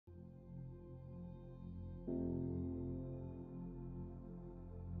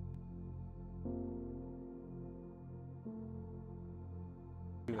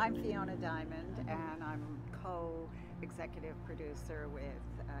I'm Fiona Diamond, and I'm co-executive producer with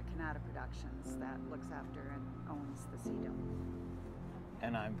Canada Productions that looks after and owns the Sea Dome.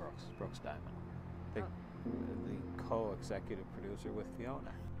 And I'm Brookes Diamond, the co-executive producer with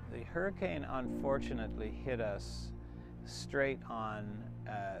Fiona. The hurricane unfortunately hit us straight on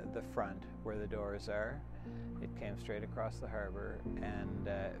the front where the doors are. It came straight across the harbor and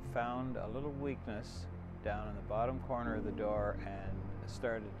found a little weakness down in the bottom corner of the door and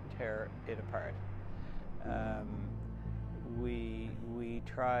started to tear it apart. We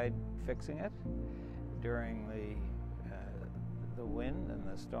tried fixing it during the wind and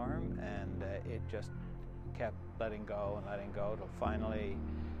the storm, and it just kept letting go till finally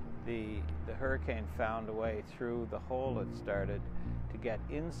the hurricane found a way through the hole it started to get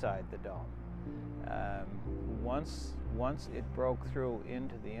inside the dome. Once it broke through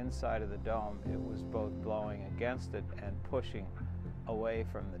into the inside of the dome, it was both blowing against it and pushing away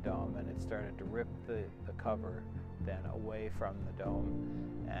from the dome, and it started to rip the cover then away from the dome,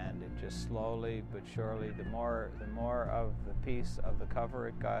 and it just slowly but surely, the more of the piece of the cover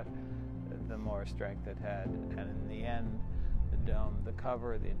it got, the more strength it had, and in the end the dome,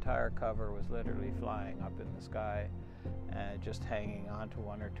 the entire cover was literally flying up in the sky, just hanging on to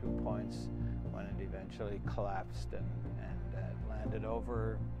one or 2 points when it eventually collapsed and landed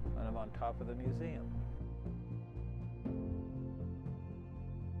over kind of on top of the museum.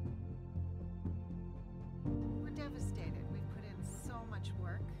 We're devastated. We've put in so much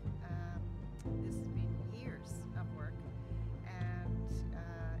work. This has been years of work, and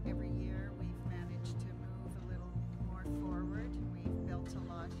every year we've managed to move a little more forward. We've built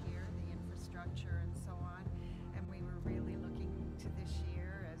a lot here, the infrastructure and so on, and we were really looking to this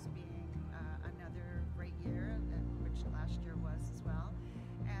year as being another great year, which last year was as well,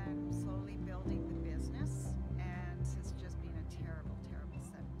 and slowly building the business, and it's just been a terrible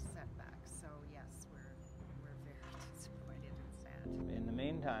setback. So yes, we're very disappointed and sad. In the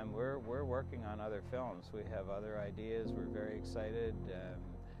meantime, we're working on other films. We have other ideas. We're very excited.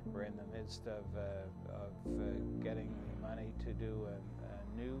 We're in the midst of getting the money to do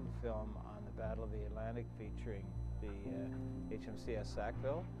a new film on the Battle of the Atlantic featuring the HMCS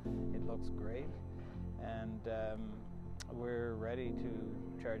Sackville. It looks great, and we're ready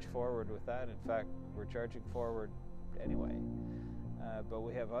to charge forward with that. In fact, we're charging forward anyway. But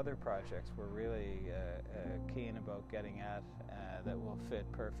we have other projects we're really keen about getting at that will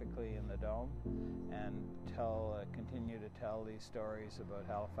fit perfectly in the dome and continue to tell these stories about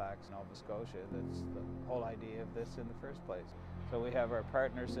Halifax, Nova Scotia. That's the whole idea of this in the first place. So we have our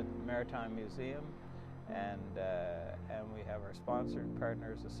partners at the Maritime Museum, and we have our sponsored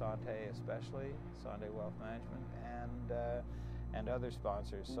partners, Asante especially, Asante Wealth Management, and other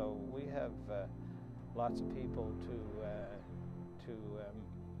sponsors. So we have lots of people to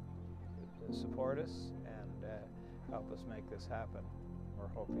support us and help us make this happen. We're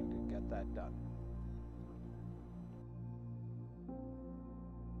hoping to get that done.